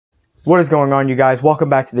What is going on, you guys? Welcome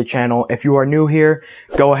back to the channel. If you are new here,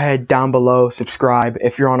 go ahead down below, subscribe.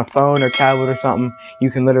 If you're on a phone or tablet or something, you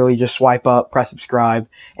can literally just swipe up, press subscribe,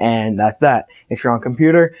 and that's that. If you're on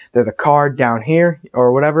computer, there's a card down here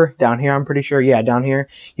or whatever. Down here, I'm pretty sure. Yeah, down here.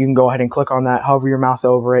 You can go ahead and click on that, hover your mouse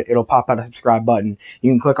over it. It'll pop out a subscribe button. You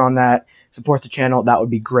can click on that, support the channel. That would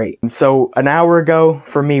be great. So an hour ago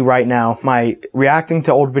for me right now, my reacting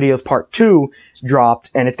to old videos part 2 dropped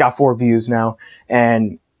and it's got 4 views now.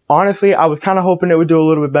 And honestly, I was kind of hoping it would do a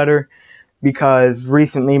little bit better because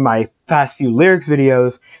recently my past few lyrics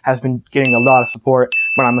videos has been getting a lot of support,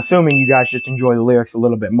 but I'm assuming you guys just enjoy the lyrics a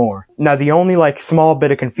little bit more. Now, the only small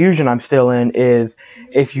bit of confusion I'm still in is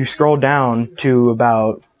if you scroll down to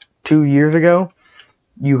about 2 years ago,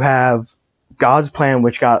 you have God's Plan,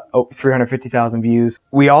 which got 350,000 views.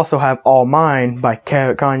 We also have All Mine by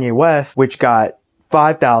Kanye West, which got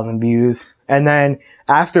 5,000 views. And then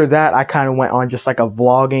after that, I kind of went on just like a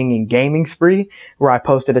vlogging and gaming spree where I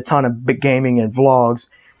posted a ton of big gaming and vlogs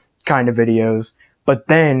kind of videos. But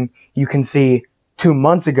then you can see 2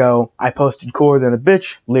 months ago, I posted Cooler Than a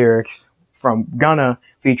Bitch lyrics from Gunna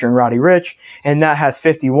featuring Roddy Ricch, and that has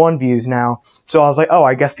 51 views now. So I was like, oh,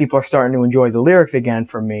 I guess people are starting to enjoy the lyrics again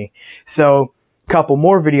from me. So couple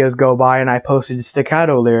more videos go by and I posted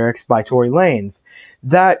Staccato lyrics by Tory Lanez.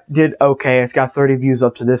 That did okay. It's got 30 views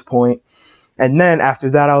up to this point. And then after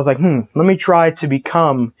that, I was like, let me try to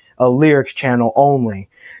become a lyrics channel only.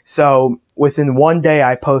 So within one day,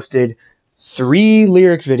 I posted 3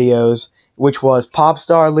 lyrics videos, which was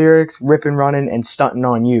Popstar lyrics, Rippin' Runnin', and Stuntin'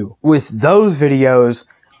 on You. With those videos,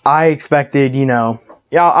 I expected,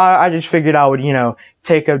 I just figured I would,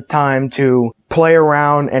 take a time to play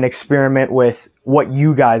around and experiment with what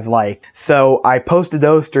you guys like. So I posted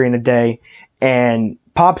those 3 in a day, and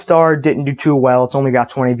Popstar didn't do too well. It's only got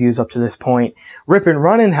 20 views up to this point. Rippin'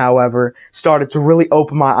 Runnin', however, started to really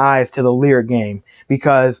open my eyes to the lyric game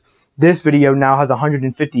because this video now has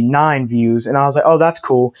 159 views, and I was like, oh, that's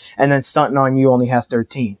cool. And then Stuntin' on You only has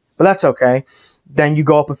 13, but that's okay. Then you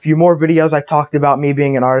go up a few more videos. I talked about me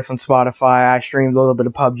being an artist on Spotify. I streamed a little bit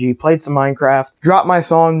of PUBG, played some Minecraft, dropped my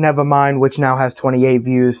song Nevermind, which now has 28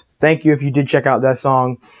 views. Thank you if you did check out that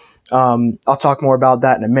song. I'll talk more about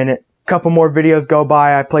that in a minute. Couple more videos go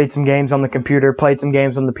by. I played some games on the computer, played some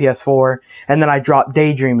games on the PS4, and then I dropped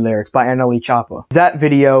Daydream lyrics by NLE Choppa. That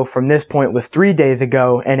video from this point was 3 days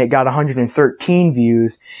ago, and it got 113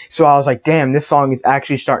 views. So I was like, damn, this song is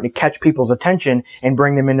actually starting to catch people's attention and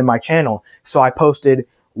bring them into my channel. So I posted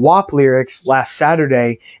WAP lyrics last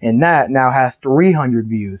Saturday, and that now has 300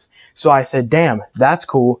 views. So I said, damn, that's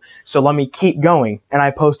cool. So let me keep going. And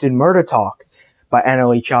I posted Murder Talk by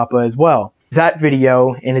NLE Choppa as well. That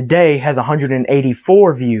video in a day has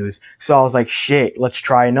 184 views. So I was like, shit, let's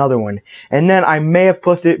try another one. And then I may have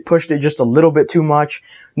pushed it just a little bit too much.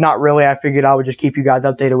 Not really. I figured I would just keep you guys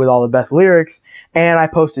updated with all the best lyrics. And I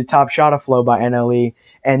posted Top Shotta Flow by NLE,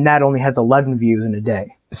 and that only has 11 views in a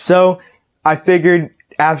day. So I figured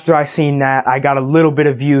after I seen that, I got a little bit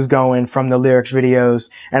of views going from the lyrics videos,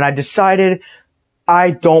 and I decided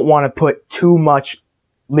I don't want to put too much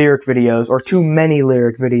lyric videos or too many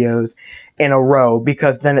lyric videos in a row,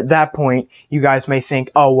 because then at that point you guys may think,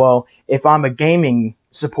 oh well, if I'm a gaming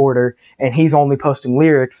supporter and he's only posting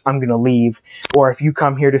lyrics, I'm gonna leave. Or if you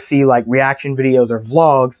come here to see reaction videos or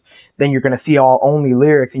vlogs, then you're gonna see only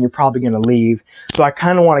lyrics and you're probably gonna leave. So I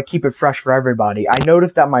kind of want to keep it fresh for everybody. I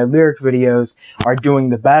noticed that my lyric videos are doing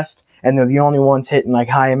the best and they're the only ones hitting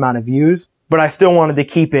high amount of views, but I still wanted to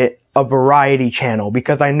keep it a variety channel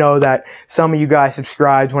because I know that some of you guys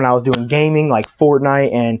subscribed when I was doing gaming like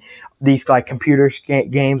Fortnite and these computer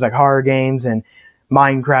games like horror games and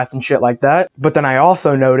Minecraft and shit like that. But then I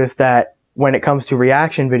also noticed that when it comes to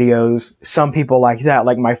reaction videos, some people like that.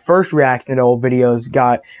 Like my first reacting to old videos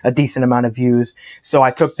got a decent amount of views. So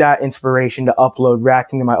I took that inspiration to upload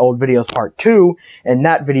reacting to my old videos part 2, and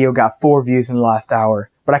that video got 4 views in the last hour.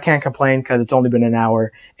 But I can't complain because it's only been an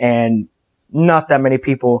hour and not that many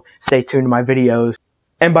people stay tuned to my videos.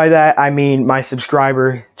 And by that, I mean my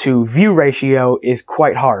subscriber to view ratio is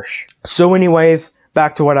quite harsh. So anyways,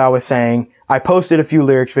 back to what I was saying. I posted a few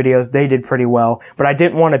lyrics videos. They did pretty well, but I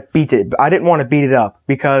didn't want to beat it up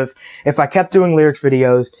because if I kept doing lyrics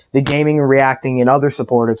videos, the gaming and reacting and other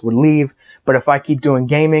supporters would leave. But if I keep doing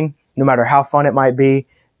gaming, no matter how fun it might be,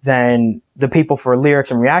 then the people for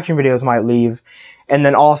lyrics and reaction videos might leave. And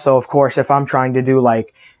then also, of course, if I'm trying to do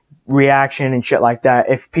reaction and shit like that,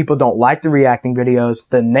 if people don't like the reacting videos,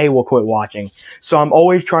 then they will quit watching. So I'm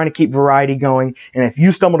always trying to keep variety going. And if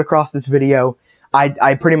you stumbled across this video,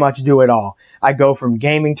 I pretty much do it all. I go from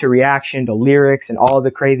gaming to reaction to lyrics and all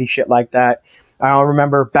the crazy shit like that. I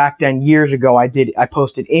remember back then, years ago, I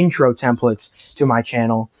posted intro templates to my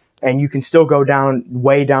channel, and you can still go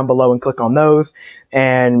way down below and click on those.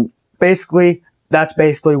 And basically, that's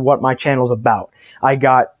basically what my channel's about. I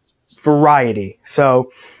got variety.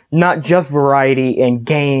 So not just variety in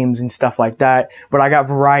games and stuff like that, but I got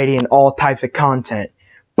variety in all types of content.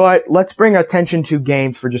 But let's bring attention to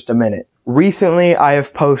games for just a minute. Recently, I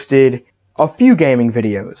have posted a few gaming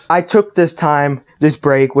videos. I took this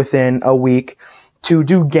break within a week to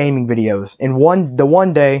do gaming videos. And the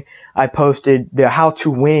one day I posted the how to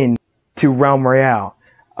win to Realm Royale.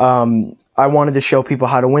 I wanted to show people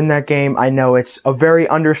how to win that game. I know it's a very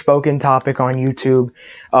underspoken topic on YouTube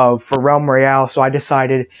for Realm Royale, so I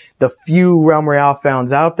decided the few Realm Royale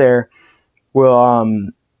fans out there will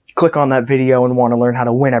click on that video and want to learn how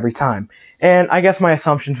to win every time. And I guess my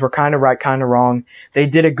assumptions were kind of right, kind of wrong. They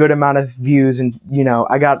did a good amount of views, and, you know,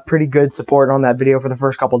 I got pretty good support on that video for the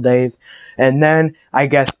first couple days. And then I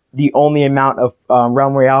guess the only amount of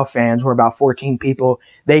Realm Royale fans were about 14 people.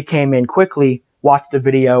 They came in quickly, watched the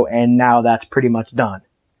video, and now that's pretty much done.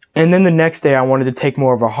 And then the next day I wanted to take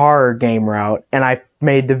more of a horror game route, and I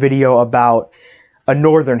made the video about A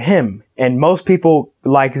Northern Hymn. And most people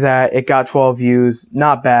like that. It got 12 views,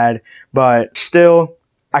 not bad, but still,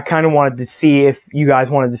 I kind of wanted to see if you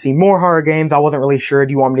guys wanted to see more horror games. I wasn't really sure.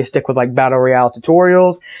 Do you want me to stick with like Battle Royale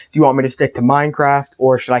tutorials? Do you want me to stick to Minecraft?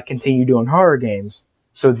 Or should I continue doing horror games?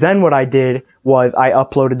 So then what I did was I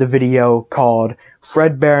uploaded the video called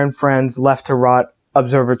Fredbear and Friends Left to Rot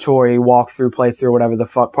Observatory Walkthrough, Playthrough, whatever the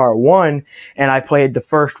fuck, Part 1. And I played the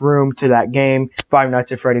first room to that game, Five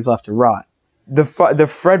Nights at Freddy's Left to Rot. The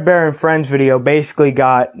Fredbear and Friends video basically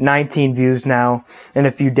got 19 views now in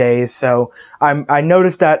a few days. So I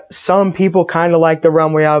noticed that some people kind of like the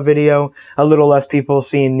Realm Royale video, a little less people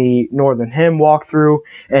seeing the Northern Hymn walkthrough,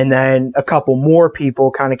 and then a couple more people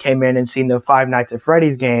kind of came in and seen the Five Nights at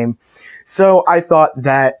Freddy's game. So I thought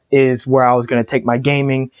that is where I was going to take my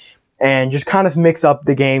gaming and just kind of mix up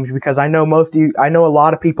the games, because I know I know a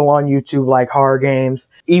lot of people on YouTube like horror games.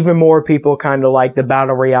 Even more people kind of like the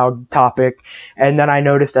Battle Royale topic. And then I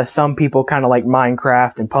noticed that some people kind of like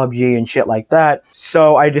Minecraft and PUBG and shit like that.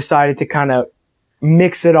 So I decided to kind of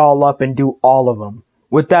mix it all up and do all of them.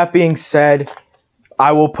 With that being said,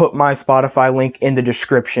 I will put my Spotify link in the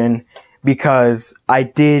description, because I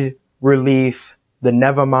did release the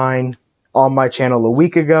Nevermind on my channel a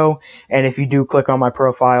week ago, and if you do click on my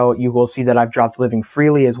profile, you will see that I've dropped Living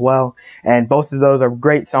Freely as well, and both of those are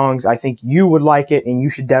great songs. I think you would like it, and you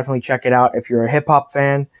should definitely check it out if you're a hip-hop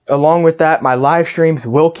fan. Along with that, my live streams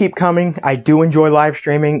will keep coming. I do enjoy live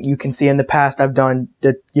streaming. You can see in the past I've done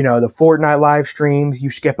the Fortnite live streams.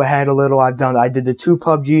 You skip ahead a little, I did the 2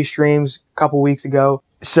 PUBG streams a couple weeks ago.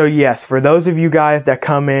 So yes, for those of you guys that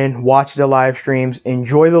come in, watch the live streams,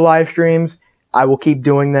 enjoy the live streams, I will keep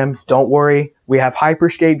doing them. Don't worry. We have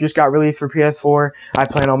Hyperscape just got released for PS4. I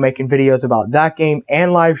plan on making videos about that game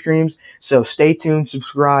and live streams. So stay tuned,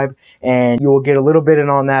 subscribe, and you will get a little bit in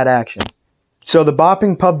on that action. So the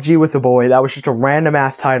Bopping PUBG with a Boy, that was just a random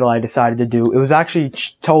ass title I decided to do. It was actually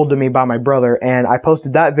told to me by my brother, and I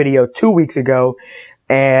posted that video 2 weeks ago,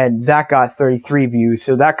 and that got 33 views.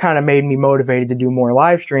 So that kind of made me motivated to do more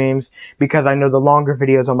live streams, because I know the longer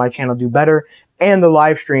videos on my channel do better, and the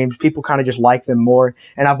live streams, people kind of just like them more.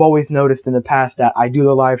 And I've always noticed in the past that I do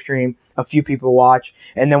the live stream, a few people watch,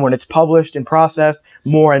 and then when it's published and processed,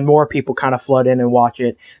 more and more people kind of flood in and watch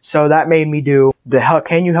it. So that made me do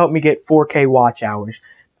can you help me get 4K watch hours?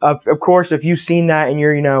 Of course, if you've seen that and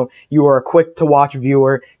you are a quick to watch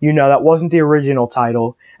viewer, that wasn't the original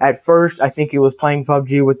title. At first, I think it was Playing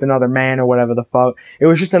PUBG with Another Man or whatever the fuck. It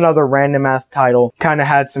was just another random ass title. Kind of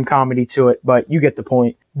had some comedy to it, but you get the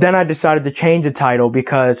point. Then I decided to change the title,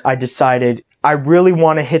 because I decided I really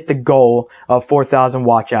want to hit the goal of 4,000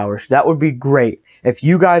 watch hours. That would be great. If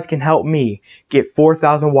you guys can help me get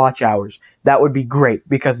 4,000 watch hours, that would be great,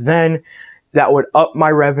 because then that would up my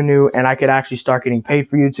revenue and I could actually start getting paid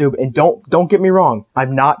for YouTube. And don't get me wrong,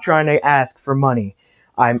 I'm not trying to ask for money.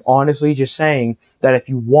 I'm honestly just saying that if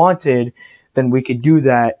you wanted, then we could do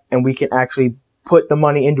that, and we can actually put the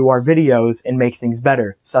money into our videos and make things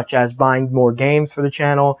better, such as buying more games for the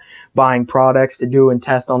channel, buying products to do and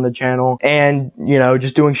test on the channel, and,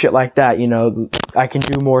 just doing shit like that. I can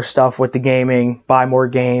do more stuff with the gaming, buy more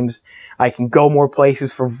games. I can go more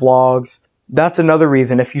places for vlogs. That's another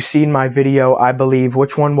reason. If you've seen my video, I believe,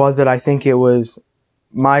 which one was it? I think it was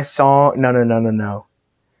my song. No.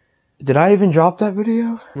 Did I even drop that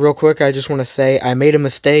video? Real quick, I just want to say I made a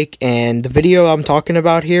mistake, and the video I'm talking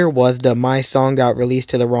about here was the My Song got released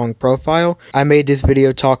to the wrong profile. I made this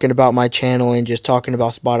video talking about my channel and just talking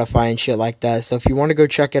about Spotify and shit like that. So if you want to go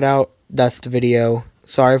check it out, that's the video.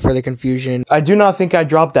 Sorry for the confusion. I do not think I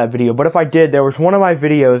dropped that video, but if I did, there was one of my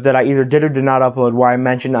videos that I either did or did not upload where I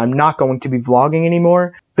mentioned I'm not going to be vlogging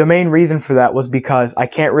anymore. The main reason for that was because I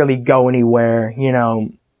can't really go anywhere, you know.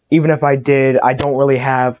 Even if I did, I don't really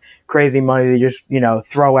have crazy money to just, you know,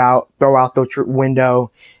 throw out the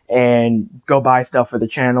window and go buy stuff for the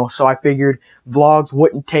channel. So I figured vlogs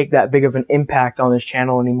wouldn't take that big of an impact on this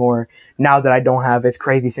channel anymore now that I don't have as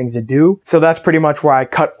crazy things to do. So that's pretty much where I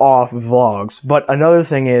cut off vlogs. But another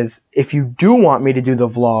thing is, if you do want me to do the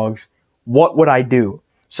vlogs, what would I do?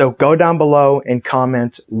 So go down below and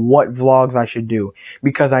comment what vlogs I should do,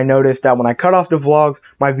 because I noticed that when I cut off the vlogs,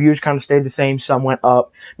 my views kind of stayed the same. Some went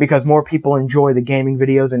up because more people enjoy the gaming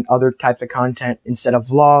videos and other types of content instead of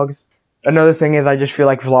vlogs. Another thing is, I just feel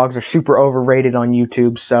like vlogs are super overrated on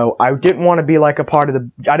YouTube, so I didn't want to be like I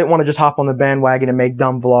didn't want to just hop on the bandwagon and make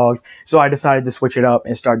dumb vlogs, so I decided to switch it up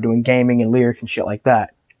and start doing gaming and lyrics and shit like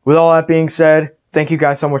that. With all that being said, thank you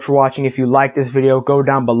guys so much for watching. If you like this video, go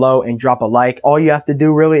down below and drop a like. All you have to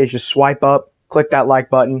do really is just swipe up, click that like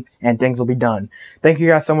button, and things will be done. Thank you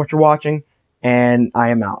guys so much for watching, and I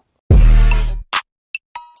am out.